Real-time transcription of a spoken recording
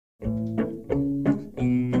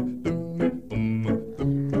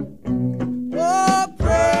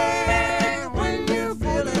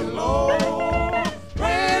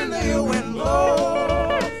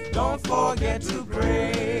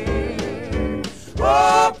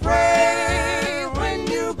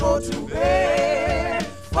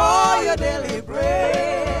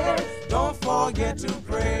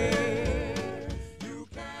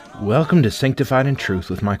Welcome to Sanctified in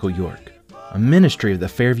Truth with Michael York, a ministry of the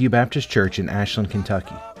Fairview Baptist Church in Ashland,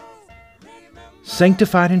 Kentucky.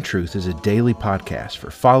 Sanctified in Truth is a daily podcast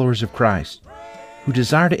for followers of Christ who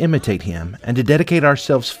desire to imitate Him and to dedicate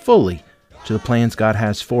ourselves fully to the plans God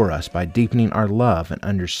has for us by deepening our love and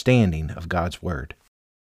understanding of God's Word.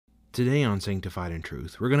 Today on Sanctified in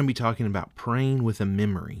Truth, we're going to be talking about praying with a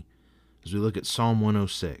memory as we look at Psalm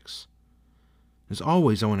 106. As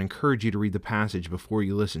always, I want to encourage you to read the passage before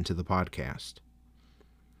you listen to the podcast.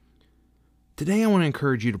 Today I want to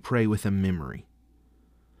encourage you to pray with a memory.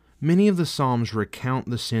 Many of the Psalms recount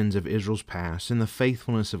the sins of Israel's past and the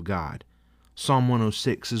faithfulness of God. Psalm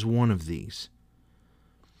 106 is one of these.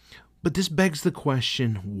 But this begs the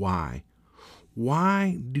question, why?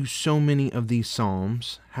 Why do so many of these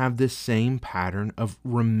Psalms have this same pattern of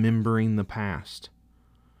remembering the past?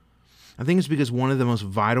 I think it's because one of the most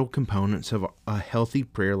vital components of a healthy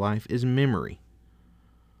prayer life is memory.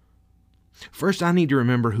 First, I need to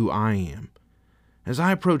remember who I am. As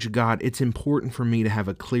I approach God, it's important for me to have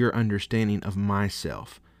a clear understanding of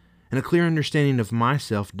myself. And a clear understanding of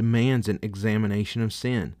myself demands an examination of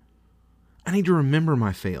sin. I need to remember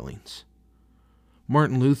my failings.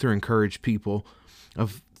 Martin Luther encouraged people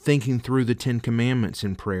of thinking through the 10 Commandments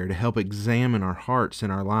in prayer to help examine our hearts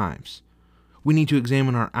and our lives. We need to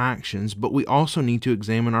examine our actions, but we also need to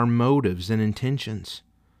examine our motives and intentions.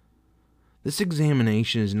 This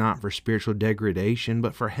examination is not for spiritual degradation,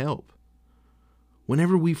 but for help.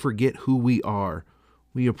 Whenever we forget who we are,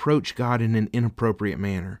 we approach God in an inappropriate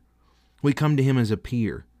manner. We come to Him as a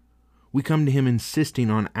peer. We come to Him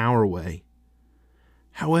insisting on our way.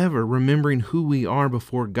 However, remembering who we are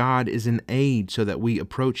before God is an aid so that we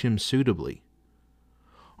approach Him suitably.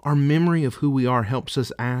 Our memory of who we are helps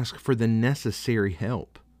us ask for the necessary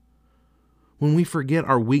help. When we forget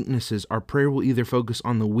our weaknesses, our prayer will either focus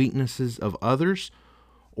on the weaknesses of others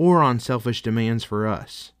or on selfish demands for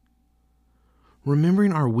us.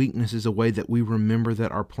 Remembering our weakness is a way that we remember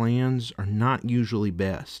that our plans are not usually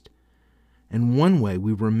best, and one way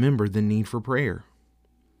we remember the need for prayer.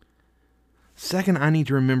 Second, I need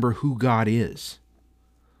to remember who God is.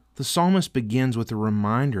 The psalmist begins with a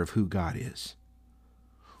reminder of who God is.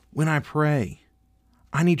 When I pray,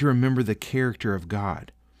 I need to remember the character of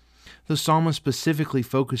God. The psalmist specifically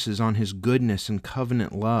focuses on His goodness and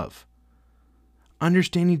covenant love.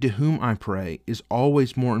 Understanding to whom I pray is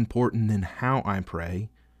always more important than how I pray,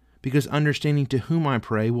 because understanding to whom I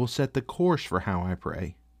pray will set the course for how I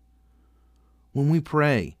pray. When we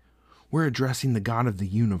pray, we're addressing the God of the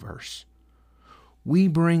universe. We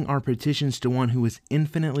bring our petitions to one who is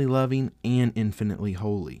infinitely loving and infinitely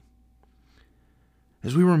holy.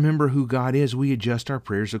 As we remember who God is, we adjust our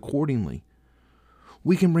prayers accordingly.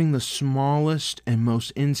 We can bring the smallest and most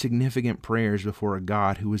insignificant prayers before a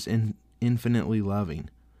God who is infinitely loving.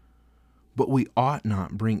 But we ought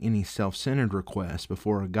not bring any self-centered requests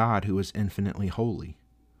before a God who is infinitely holy.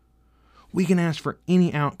 We can ask for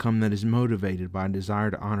any outcome that is motivated by a desire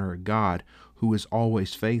to honor a God who is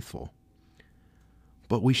always faithful.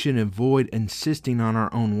 But we should avoid insisting on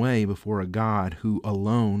our own way before a God who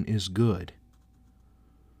alone is good.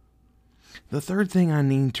 The third thing I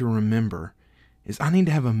need to remember is I need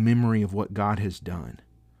to have a memory of what God has done.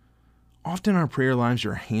 Often our prayer lives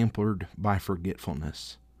are hampered by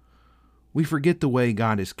forgetfulness. We forget the way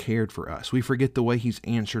God has cared for us. We forget the way He's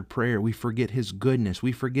answered prayer. We forget His goodness.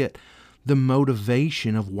 We forget the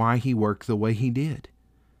motivation of why He worked the way He did.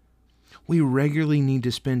 We regularly need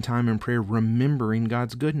to spend time in prayer remembering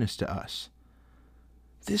God's goodness to us.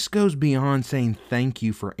 This goes beyond saying thank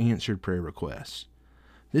you for answered prayer requests.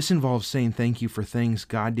 This involves saying thank you for things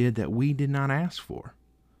God did that we did not ask for.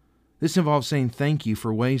 This involves saying thank you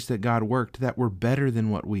for ways that God worked that were better than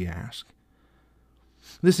what we asked.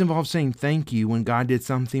 This involves saying thank you when God did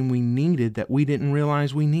something we needed that we didn't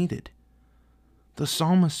realize we needed. The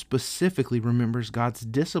psalmist specifically remembers God's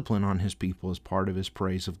discipline on His people as part of his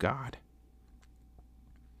praise of God.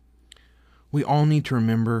 We all need to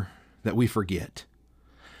remember that we forget.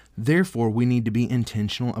 Therefore, we need to be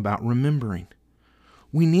intentional about remembering.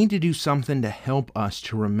 We need to do something to help us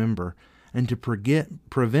to remember and to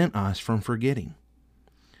prevent us from forgetting.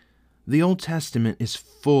 The Old Testament is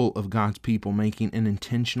full of God's people making an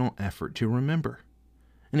intentional effort to remember.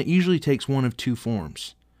 And it usually takes one of two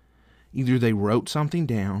forms. Either they wrote something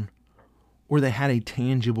down, or they had a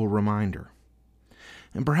tangible reminder.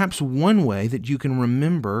 And perhaps one way that you can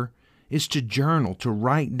remember is to journal, to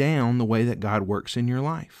write down the way that God works in your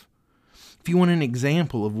life. If you want an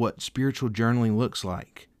example of what spiritual journaling looks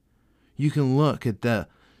like, you can look at the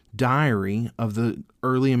diary of the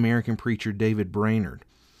early American preacher David Brainerd.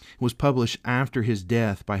 It was published after his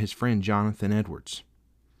death by his friend Jonathan Edwards.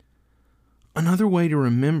 Another way to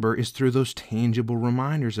remember is through those tangible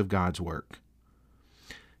reminders of God's work.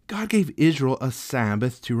 God gave Israel a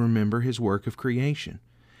Sabbath to remember his work of creation.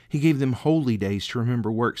 He gave them holy days to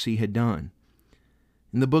remember works he had done.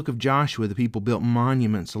 In the book of Joshua, the people built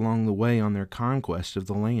monuments along the way on their conquest of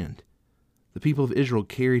the land. The people of Israel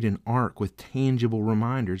carried an ark with tangible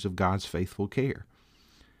reminders of God's faithful care.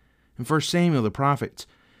 In 1 Samuel, the prophets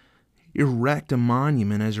erect a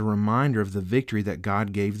monument as a reminder of the victory that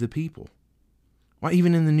God gave the people. Why,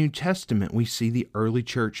 even in the New Testament, we see the early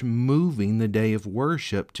church moving the day of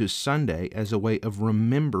worship to Sunday as a way of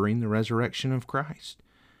remembering the resurrection of Christ.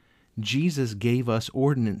 Jesus gave us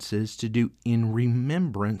ordinances to do in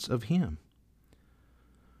remembrance of him.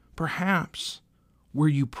 Perhaps where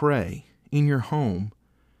you pray, in your home,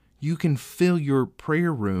 you can fill your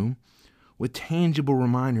prayer room with tangible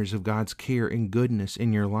reminders of God's care and goodness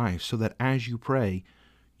in your life so that as you pray,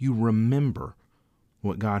 you remember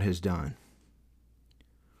what God has done.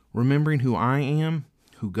 Remembering who I am,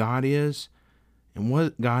 who God is, and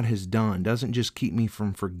what God has done doesn't just keep me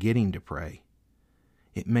from forgetting to pray.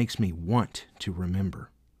 It makes me want to remember.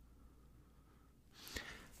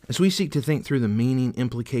 As we seek to think through the meaning,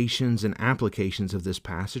 implications, and applications of this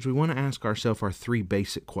passage, we want to ask ourselves our three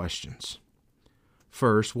basic questions.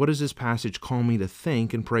 First, what does this passage call me to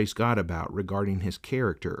think and praise God about regarding his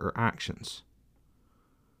character or actions?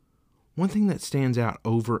 One thing that stands out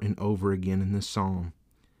over and over again in this psalm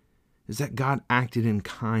is that God acted in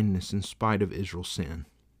kindness in spite of Israel's sin.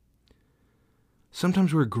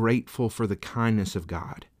 Sometimes we're grateful for the kindness of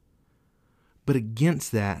God, but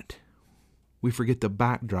against that, we forget the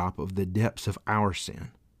backdrop of the depths of our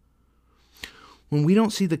sin. When we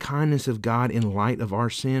don't see the kindness of God in light of our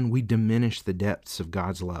sin, we diminish the depths of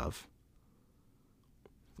God's love.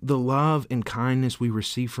 The love and kindness we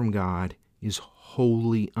receive from God is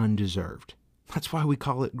wholly undeserved. That's why we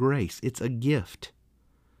call it grace. It's a gift.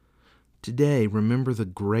 Today, remember the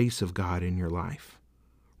grace of God in your life.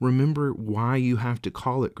 Remember why you have to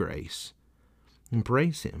call it grace and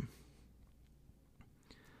praise him.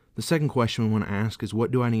 The second question we want to ask is,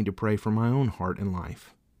 what do I need to pray for my own heart and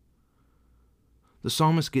life? The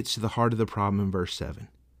psalmist gets to the heart of the problem in verse 7.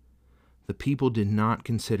 The people did not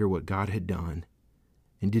consider what God had done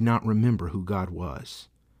and did not remember who God was.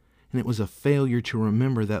 And it was a failure to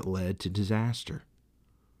remember that led to disaster.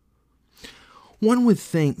 One would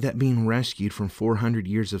think that being rescued from 400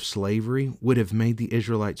 years of slavery would have made the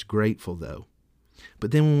Israelites grateful, though.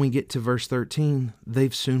 But then when we get to verse 13,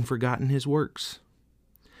 they've soon forgotten his works.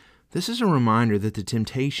 This is a reminder that the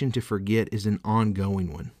temptation to forget is an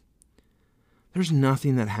ongoing one. There's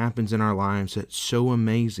nothing that happens in our lives that's so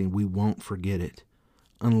amazing we won't forget it,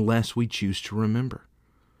 unless we choose to remember.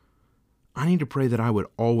 I need to pray that I would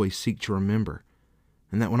always seek to remember,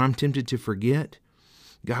 and that when I'm tempted to forget,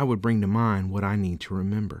 God would bring to mind what I need to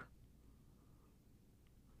remember.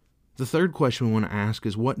 The third question we want to ask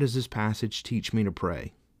is, what does this passage teach me to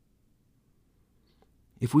pray?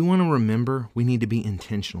 If we want to remember, we need to be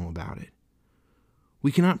intentional about it.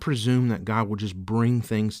 We cannot presume that God will just bring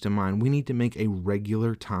things to mind. We need to make a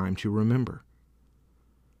regular time to remember.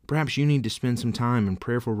 Perhaps you need to spend some time in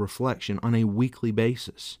prayerful reflection on a weekly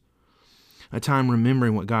basis, a time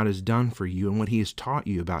remembering what God has done for you and what he has taught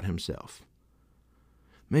you about himself.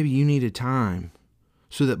 Maybe you need a time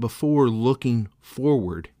so that before looking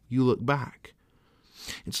forward, you look back.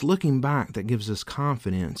 It's looking back that gives us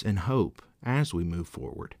confidence and hope as we move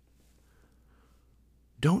forward.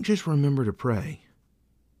 Don't just remember to pray.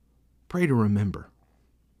 Pray to remember.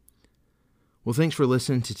 Well, thanks for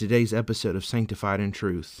listening to today's episode of Sanctified in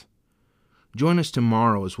Truth. Join us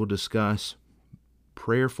tomorrow as we'll discuss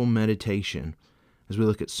prayerful meditation as we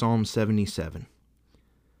look at Psalm 77.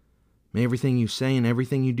 May everything you say and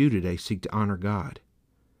everything you do today seek to honor God.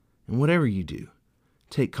 And whatever you do,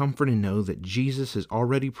 take comfort and know that Jesus has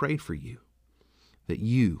already prayed for you, that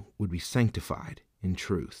you would be sanctified in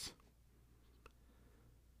truth.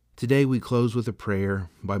 Today we close with a prayer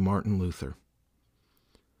by Martin Luther.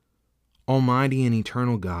 Almighty and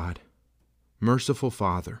eternal God, merciful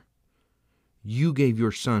Father, you gave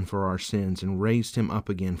your Son for our sins and raised him up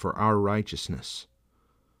again for our righteousness.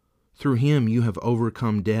 Through him you have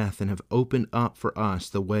overcome death and have opened up for us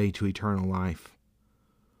the way to eternal life.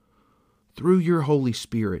 Through your Holy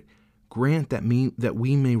Spirit, grant that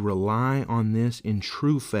we may rely on this in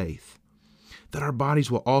true faith, that our bodies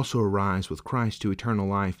will also arise with Christ to eternal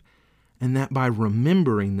life, and that by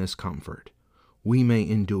remembering this comfort, we may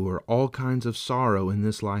endure all kinds of sorrow in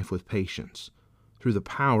this life with patience, through the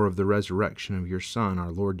power of the resurrection of your Son,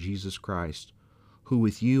 our Lord Jesus Christ, who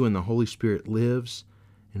with you and the Holy Spirit lives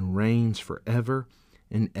and reigns forever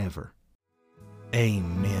and ever.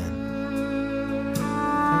 Amen.